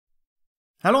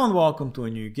Hello and welcome to a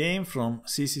new game from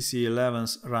CCC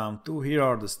 11's round 2. Here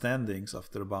are the standings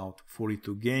after about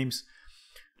 42 games.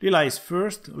 Leela is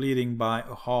first, leading by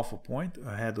a half a point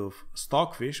ahead of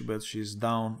Stoofvlees, but she's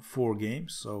down 4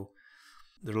 games, so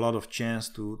there's a lot of chance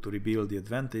to rebuild the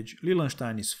advantage.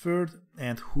 Liechtenstein is third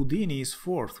and Houdini is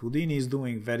fourth. Houdini is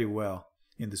doing very well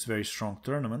in this very strong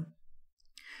tournament.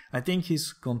 I think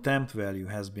his contempt value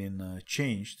has been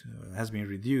changed, has been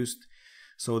reduced,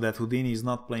 so that Houdini is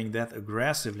not playing that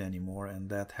aggressively anymore, and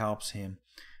that helps him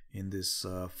in this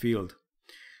field.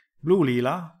 Blue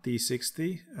Leela,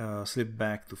 T60, slipped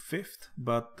back to 5th,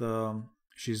 but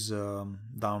she's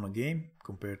down a game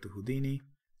compared to Houdini.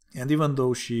 And even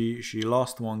though she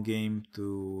lost one game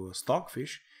to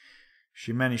Stockfish,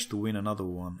 she managed to win another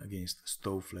one against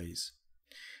Stoofvlees.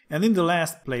 And in the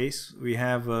last place we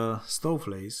have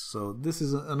Stoofvlees, so this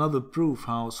is another proof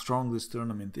how strong this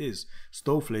tournament is.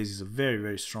 Stoofvlees is a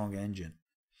very strong engine.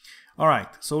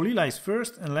 Alright, so Leela is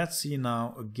first, and let's see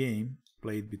now a game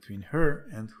played between her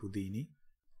and Houdini.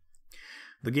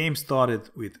 The game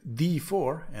started with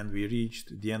d4 and we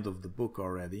reached the end of the book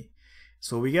already.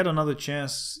 So we get another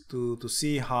chance to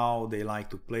see how they like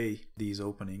to play these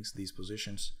openings, these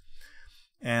positions.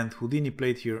 And Houdini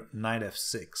played here knight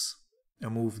f6. A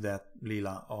move that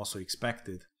Leela also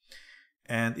expected.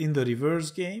 And in the reverse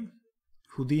game,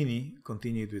 Houdini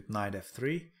continued with knight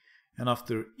f3, and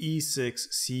after e6,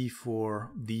 c4,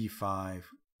 d5,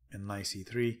 and knight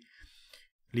c3,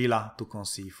 Leela took on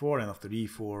c4, and after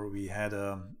e4 we had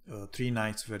a 3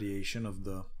 knights variation of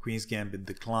the Queen's Gambit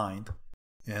declined,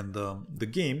 and the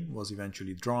game was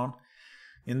eventually drawn.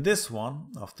 In this one,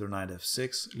 after knight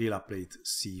f6, Leela played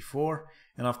c4,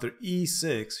 and after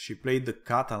e6 she played the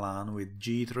Catalan with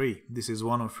g3. This is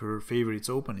one of her favorites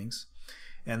openings,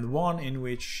 and one in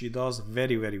which she does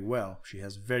very well. She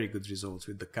has very good results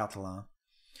with the Catalan.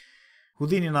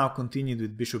 Houdini now continued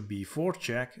with bishop b4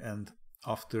 check, and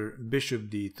after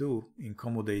bishop d2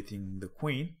 accommodating the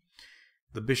queen,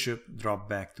 the bishop dropped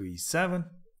back to e7,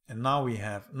 and now we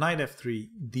have knight f3,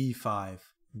 d5,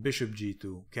 bishop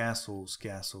g2,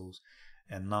 castles,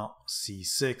 and now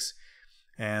c6.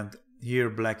 And here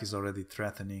black is already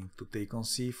threatening to take on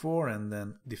c4 and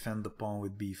then defend the pawn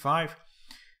with b5.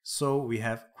 So we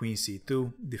have queen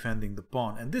c2 defending the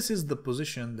pawn, and this is the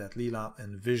position that Leela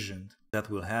envisioned that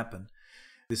will happen.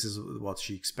 This is what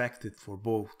she expected for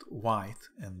both white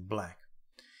and black.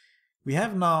 We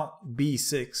have now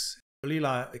b6.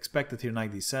 Leela expected here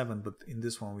knight d7, but in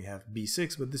this one we have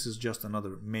b6, but this is just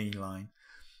another main line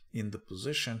in the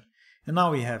position. And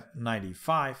now we have knight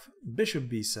e5, bishop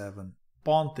b7,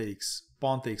 pawn takes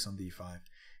on d5,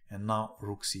 and now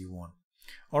rook c1.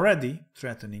 Already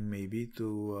threatening maybe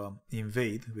to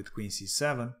invade with queen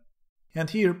c7. And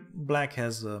here black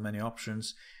has many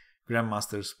options.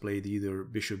 Grandmasters played either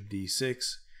bishop d6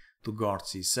 to guard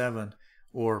c7,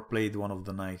 or played one of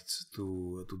the knights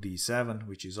to d7,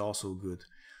 which is also good.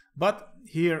 But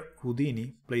here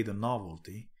Houdini played a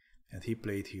novelty, and he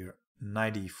played here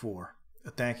knight e4,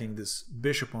 attacking this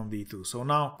bishop on d2. So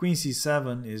now queen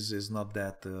c7 is not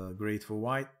that great for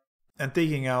white, and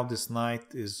taking out this knight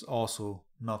is also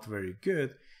not very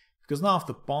good, because now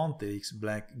after pawn takes,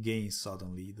 black gains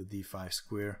suddenly the d5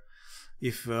 square.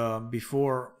 If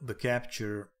before the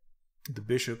capture the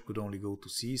bishop could only go to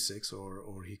c6,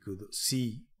 or he could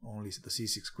see only the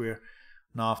c6 square,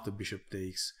 now after bishop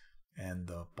takes and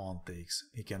pawn takes,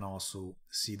 he can also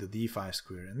see the d5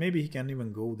 square, and maybe he can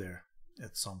even go there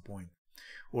at some point.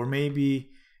 Or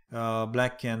maybe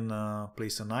black can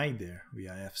place a knight there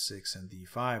via f6 and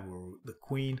d5, or the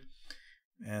queen,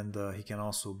 and he can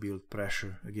also build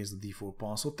pressure against the d4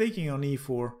 pawn. So taking on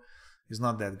e4 is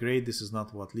not that great. This is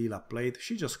not what Leela played.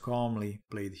 She just calmly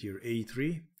played here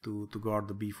a3 to guard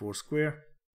the b4 square.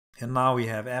 And now we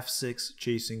have f6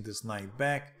 chasing this knight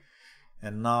back,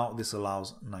 and now this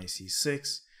allows knight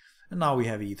c6. And now we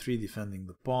have e3 defending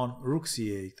the pawn, rook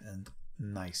c8, and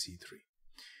knight c3.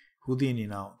 Houdini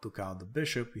now took out the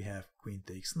bishop. We have queen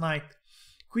takes knight,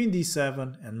 queen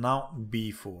d7, and now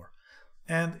b4.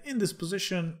 And in this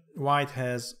position, white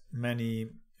has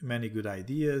many good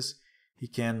ideas. He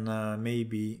can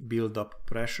maybe build up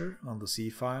pressure on the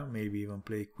c-file, maybe even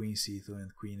play queen c2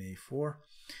 and queen a4.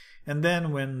 And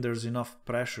then when there's enough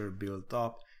pressure built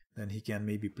up, then he can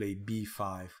maybe play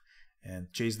b5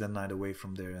 and chase the knight away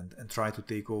from there and try to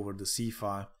take over the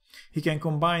c-file. He can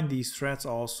combine these threats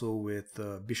also with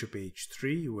bishop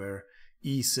h3, where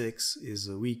e6 is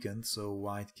weakened, so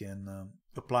white can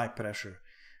apply pressure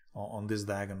on this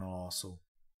diagonal also.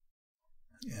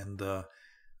 And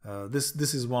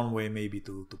this is one way maybe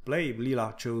to play.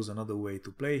 Leela chose another way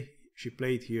to play. She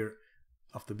played here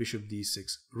after bishop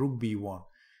d6, rook b1,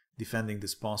 defending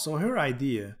this pawn. So her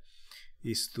idea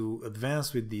is to advance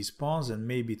with these pawns and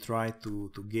maybe try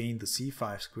to gain the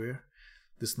c5 square.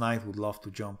 This knight would love to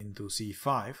jump into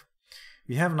c5.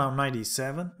 We have now knight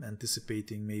e7,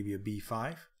 anticipating maybe a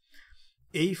b5,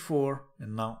 a4,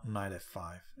 and now knight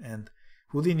f5. And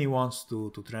Houdini wants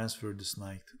to transfer this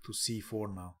knight to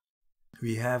c4 now.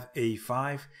 We have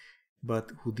a5,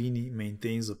 but Houdini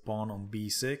maintains a pawn on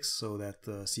b6 so that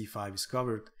c5 is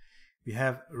covered. We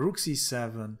have rook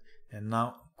c7 and now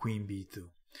queen b2.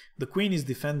 The queen is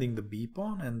defending the b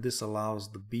pawn, and this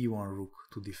allows the b1 rook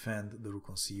to defend the rook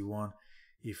on c1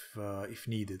 if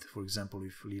needed. For example,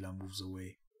 if Leela moves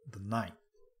away the knight.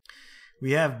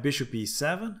 We have bishop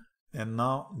e7 and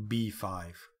now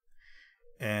b5.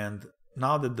 And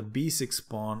now that the b6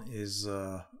 pawn is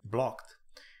blocked,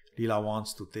 Leela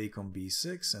wants to take on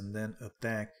b6 and then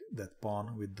attack that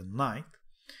pawn with the knight.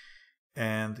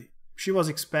 And she was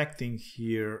expecting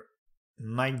here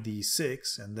knight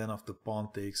d6, and then after pawn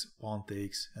takes,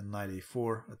 and knight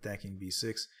a4, attacking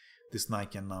b6, this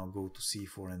knight can now go to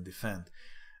c4 and defend.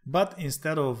 But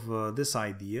instead of this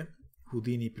idea,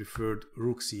 Houdini preferred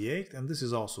rook c8, and this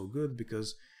is also good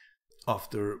because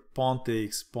after pawn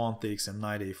takes, and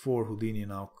knight a4, Houdini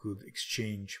now could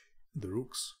exchange the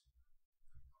rooks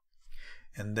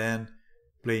and then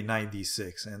play knight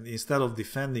d6. And instead of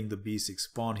defending the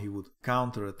b6 pawn, he would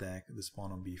counterattack this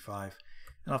pawn on b5.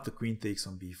 And after queen takes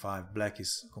on b5, black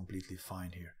is completely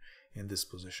fine here in this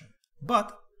position.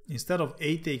 But instead of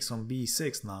a takes on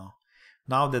b6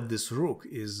 now that this rook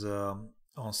is on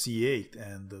c8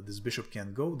 and this bishop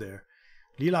can't go there,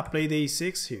 Leela played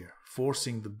a6 here,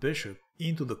 forcing the bishop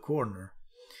into the corner.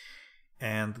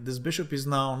 And this bishop is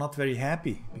now not very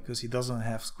happy because he doesn't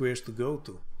have squares to go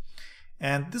to.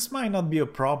 And this might not be a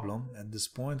problem at this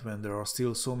point when there are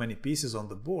still so many pieces on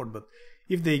the board, but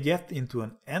if they get into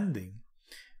an ending,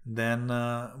 then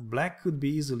black could be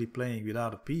easily playing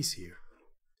without a piece here.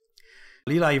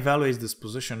 Leela evaluates this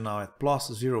position now at plus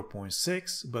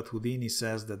 0.6, but Houdini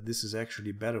says that this is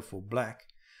actually better for black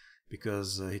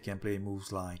because he can play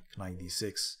moves like knight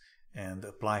d6 and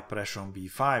apply pressure on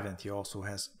b5, and he also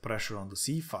has pressure on the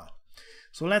c file.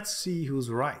 So let's see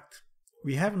who's right.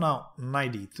 We have now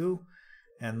knight d2,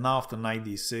 and now after knight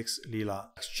d6, Leela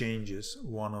exchanges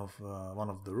one of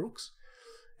the rooks,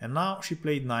 and now she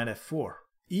played knight f4.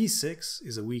 e6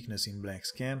 is a weakness in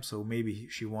black's camp, so maybe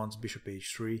she wants bishop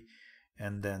h3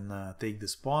 and then take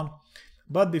this pawn.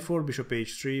 But before bishop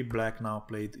h3, black now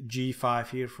played g5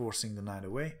 here, forcing the knight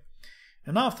away.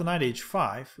 And now after knight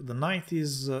h5, the knight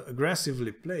is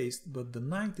aggressively placed, but the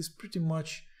knight is pretty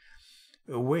much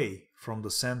away from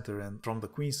the center and from the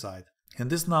queen side. And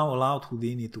this now allowed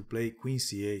Houdini to play queen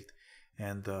c8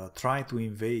 and try to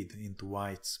invade into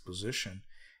white's position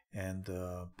and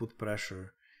put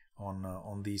pressure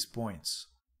on these points.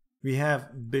 We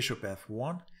have bishop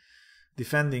f1,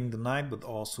 defending the knight, but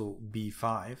also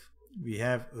b5. We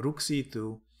have rook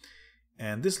c2,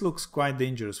 and this looks quite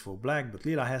dangerous for black, but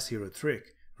Leela has here a trick.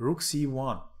 Rook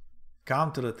c1,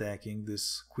 counterattacking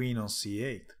this queen on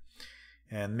c8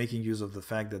 and making use of the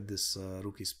fact that this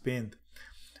rook is pinned.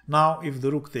 Now if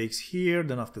the rook takes here,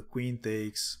 then after queen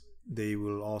takes, they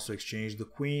will also exchange the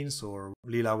queens, or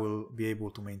Leela will be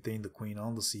able to maintain the queen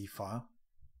on the c file.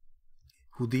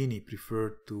 Houdini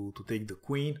preferred to take the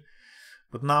queen,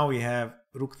 but now we have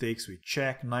rook takes with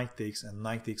check, knight takes, and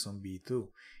knight takes on b2.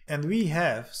 And we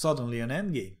have suddenly an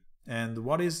endgame. And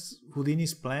what is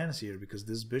Houdini's plans here? Because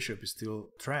this bishop is still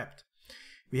trapped.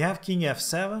 We have king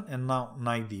f7 and now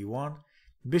knight d1,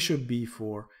 bishop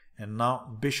b4, and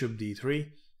now bishop d3,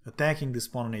 attacking this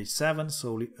pawn on h7.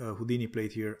 So Houdini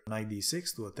played here knight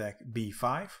d6 to attack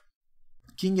b5,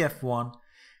 king f1,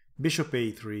 bishop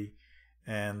a3,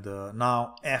 and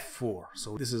now f4.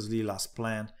 So this is Leela's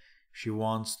plan. She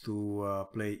wants to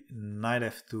play knight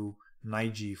f2,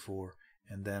 knight g4,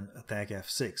 and then attack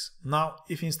f6. Now,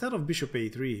 if instead of bishop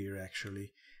a3 here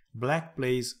actually, black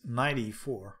plays knight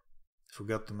e4,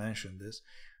 forgot to mention this,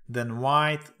 then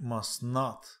white must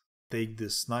not take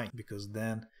this knight, because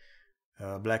then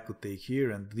black could take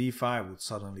here and d5 would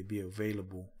suddenly be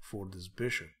available for this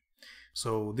bishop.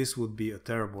 So this would be a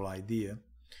terrible idea.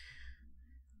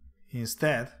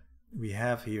 Instead, we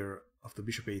have here after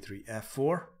bishop a3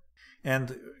 f4, and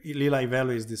Leela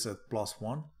evaluates this at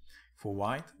 +1 for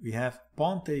white. We have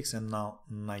pawn takes and now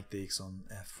knight takes on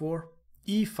f4,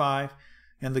 e5,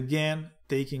 and again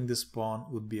taking this pawn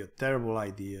would be a terrible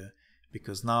idea,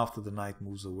 because now after the knight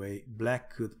moves away,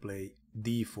 black could play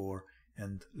d4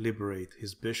 and liberate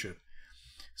his bishop.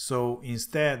 So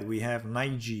instead we have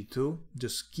knight g2,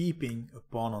 just keeping a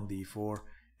pawn on d4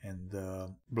 and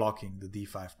blocking the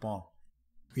d5 pawn.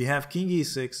 We have king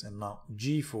e6 and now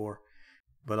g4,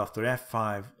 but after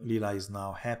f5, Leela is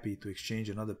now happy to exchange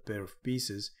another pair of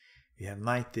pieces. We have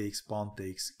knight takes, pawn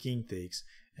takes, king takes,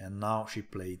 and now she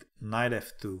played knight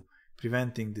f2,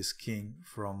 preventing this king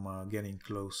from getting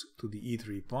close to the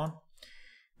e3 pawn.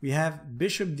 We have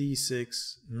bishop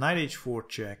d6, knight h4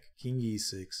 check, king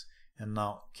e6, and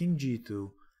now king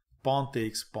g2, pawn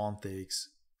takes,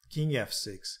 king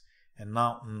f6, and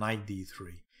now knight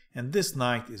d3. And this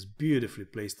knight is beautifully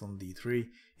placed on d3.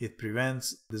 It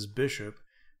prevents this bishop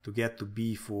to get to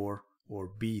b4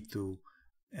 or b2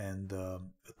 and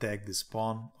attack this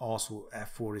pawn. Also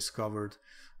f4 is covered.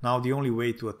 Now the only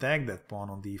way to attack that pawn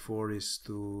on d4 is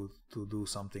to do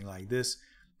something like this,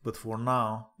 but for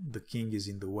now the king is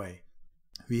in the way.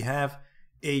 We have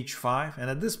h5, and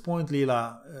at this point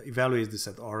Leela evaluates this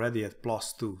already at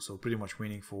 +2, so pretty much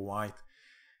winning for white,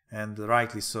 and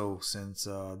rightly so, since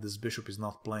this bishop is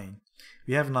not playing.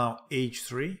 We have now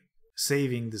h3,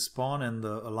 saving this pawn and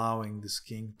allowing this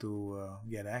king to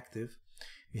get active.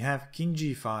 We have king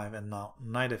g5 and now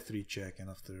knight f3 check, and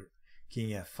after king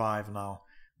f5 now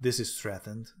this is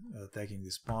threatened, attacking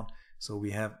this pawn. So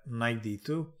we have knight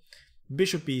d2,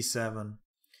 bishop e7,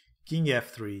 king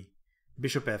f3,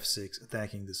 bishop f6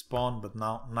 attacking this pawn, but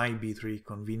now knight b3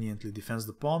 conveniently defends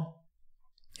the pawn.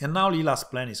 And now Leela's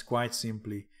plan is quite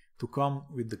simply to come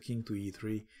with the king to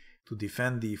e3 to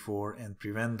defend d4 and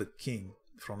prevent the king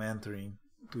from entering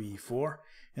to e4,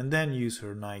 and then use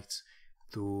her knights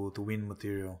to win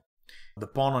material. The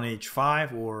pawn on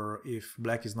h5, or if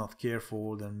black is not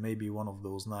careful, then maybe one of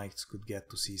those knights could get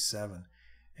to c7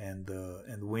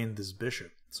 and win this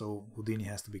bishop. So Houdini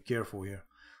has to be careful here.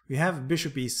 We have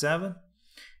bishop e7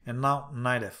 and now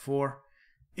knight f4,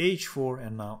 h4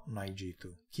 and now knight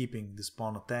g2, keeping this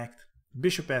pawn attacked.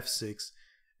 Bishop f6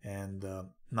 and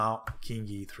now king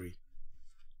e3.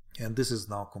 And this is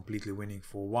now completely winning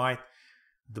for white.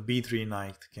 The b3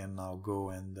 knight can now go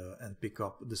and pick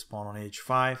up this pawn on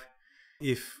h5.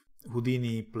 If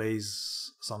Houdini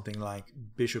plays something like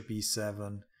bishop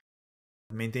e7,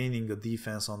 maintaining a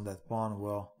defense on that pawn,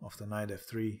 well, after knight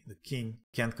f3, the king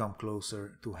can't come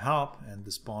closer to help and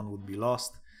this pawn would be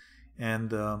lost.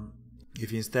 And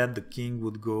if instead the king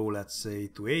would go, let's say,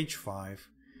 to h5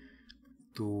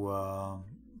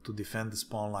 to defend this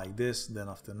pawn like this, then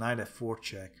after knight f4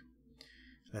 check,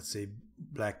 let's say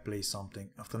black plays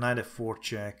something, after knight f4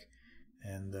 check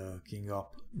and king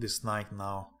up, this knight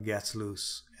now gets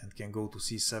loose and can go to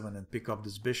c7 and pick up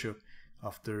this bishop.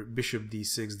 After bishop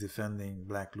d6 defending,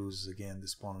 black loses again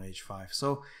this pawn on h5.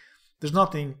 So there's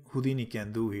nothing Houdini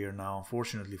can do here now,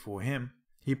 unfortunately for him.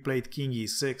 He played king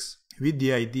e6 with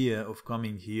the idea of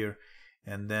coming here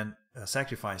and then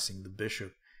sacrificing the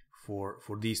bishop for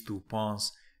these two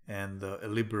pawns and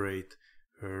liberate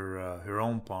her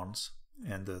own pawns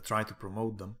and try to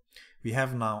promote them. We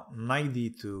have now knight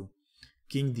d2,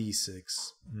 king d6,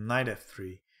 knight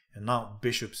f3, and now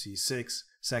bishop c6,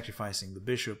 sacrificing the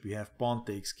bishop. We have pawn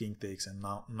takes, king takes, and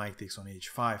now knight takes on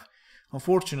h5.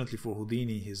 Unfortunately for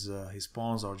Houdini, his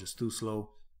pawns are just too slow.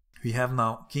 We have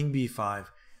now king b5,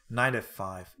 knight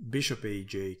f5, bishop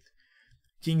h8,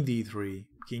 king d3,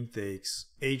 king takes,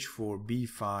 h4,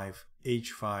 b5,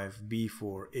 h5,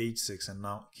 b4, h6, and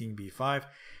now king b5.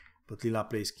 But Leela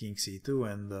plays king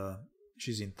c2 and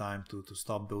she's in time to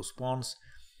stop those pawns.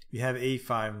 We have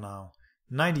a5 now,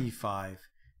 knight e5,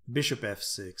 bishop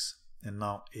f6, and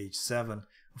now h7.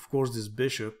 Of course this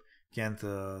bishop can't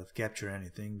capture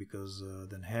anything because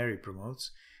then Harry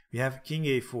promotes. We have king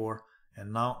a4,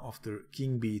 and now after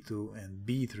king b2 and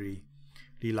b3,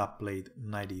 Leela played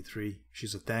knight e3.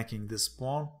 She's attacking this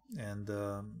pawn and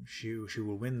she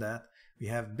will win that. We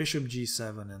have bishop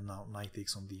g7 and now knight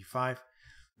takes on d5,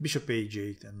 bishop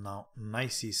h8 and now knight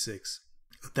c6,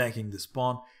 attacking this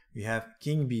pawn. We have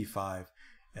king b5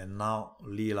 and now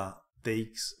Leela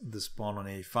takes this pawn on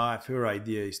a5. Her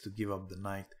idea is to give up the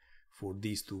knight for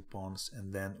these two pawns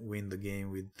and then win the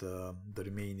game with the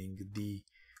remaining d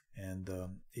and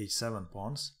h7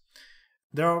 pawns.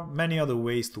 There are many other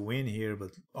ways to win here,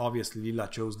 but obviously Leela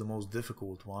chose the most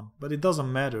difficult one. But it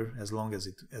doesn't matter as long as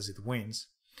it wins.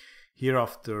 Here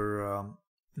after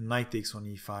knight takes on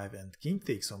e5 and king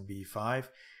takes on b5,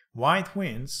 white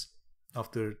wins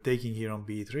after taking here on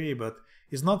b3, but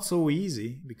it's not so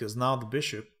easy because now the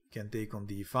bishop can take on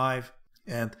d5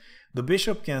 and the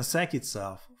bishop can sack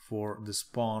itself for this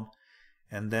pawn,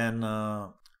 and then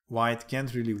white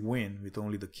can't really win with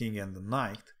only the king and the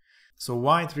knight. So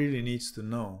white really needs to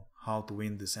know how to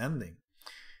win this ending,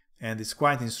 and it's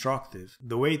quite instructive.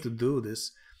 The way to do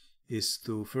this is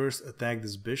to first attack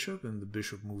this bishop, and the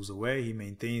bishop moves away. He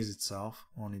maintains itself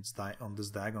on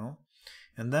this diagonal,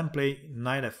 and then play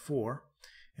knight f4,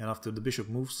 and after the bishop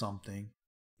moves something,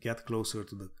 get closer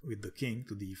to with the king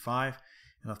to d5,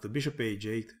 and after bishop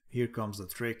h8, here comes the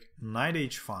trick, knight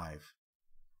h5.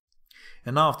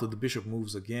 And now after the bishop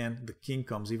moves again, the king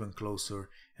comes even closer,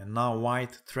 and now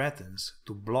white threatens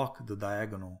to block the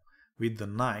diagonal with the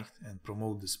knight and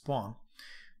promote this pawn,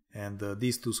 and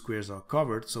these two squares are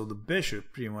covered, so the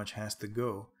bishop pretty much has to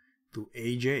go to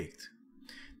h8.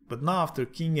 But now after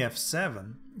king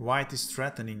f7, white is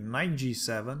threatening knight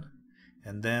g7,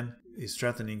 and then is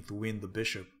threatening to win the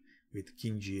bishop with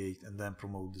king g8 and then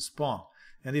promote this pawn.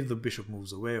 And if the bishop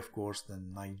moves away, of course,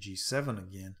 then knight g7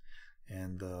 again,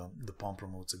 and the pawn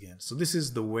promotes again. So this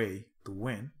is the way to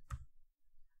win.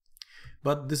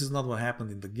 But this is not what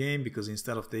happened in the game, because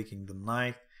instead of taking the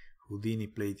knight, Houdini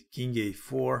played king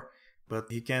a4, but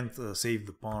he can't save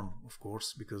the pawn, of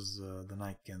course, because the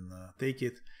knight can take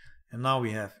it. And now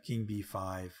we have king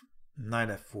b5, knight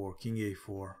f4, king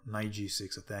a4, knight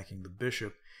g6 attacking the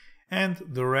bishop. And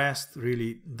the rest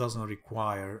really doesn't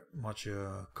require much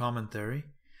commentary.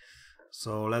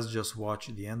 So let's just watch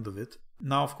the end of it.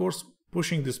 Now, of course,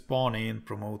 pushing this pawn in,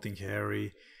 promoting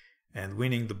Harry, and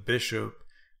winning the bishop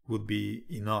would be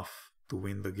enough to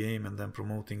win the game, and then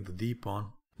promoting the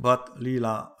d-pawn. But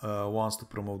Leela wants to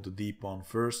promote the d-pawn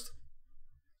first.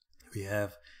 We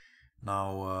have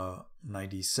now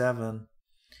knight e7,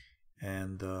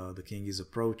 and the king is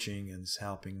approaching and is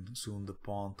helping soon the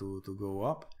pawn to go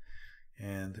up.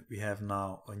 And we have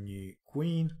now a new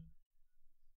queen,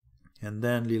 and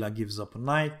then Leela gives up a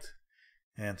knight,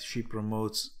 and she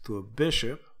promotes to a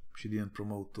bishop. She didn't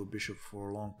promote to a bishop for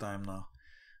a long time now,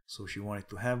 so she wanted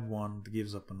to have one.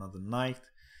 Gives up another knight,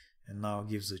 and now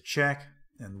gives a check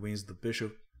and wins the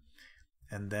bishop,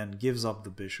 and then gives up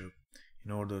the bishop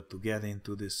in order to get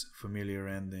into this familiar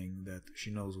ending that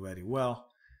she knows very well,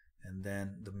 and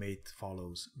then the mate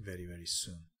follows very, very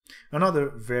soon. Another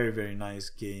very, very nice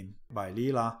game by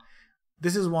Leela.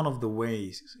 This is one of the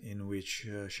ways in which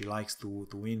she likes to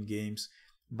win games,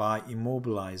 by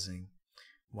immobilizing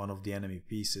one of the enemy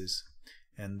pieces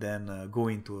and then go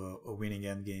into a winning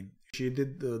endgame. She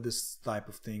did this type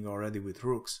of thing already with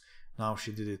rooks. Now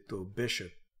she did it to a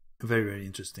bishop. A very, very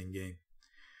interesting game.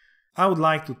 I would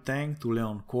like to thank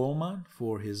Leon Coleman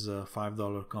for his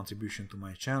 $5 contribution to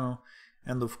my channel,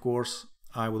 and of course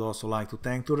I would also like to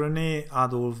thank René,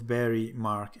 Adolf, Barry,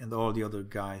 Mark, and all the other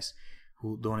guys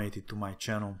who donated to my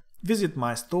channel. Visit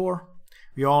my store.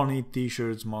 We all need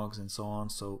t-shirts, mugs, and so on,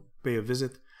 so pay a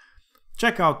visit.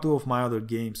 Check out 2 of my other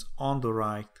games on the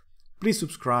right. Please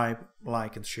subscribe,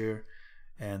 like, and share.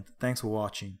 And thanks for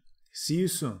watching. See you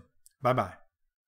soon. Bye bye.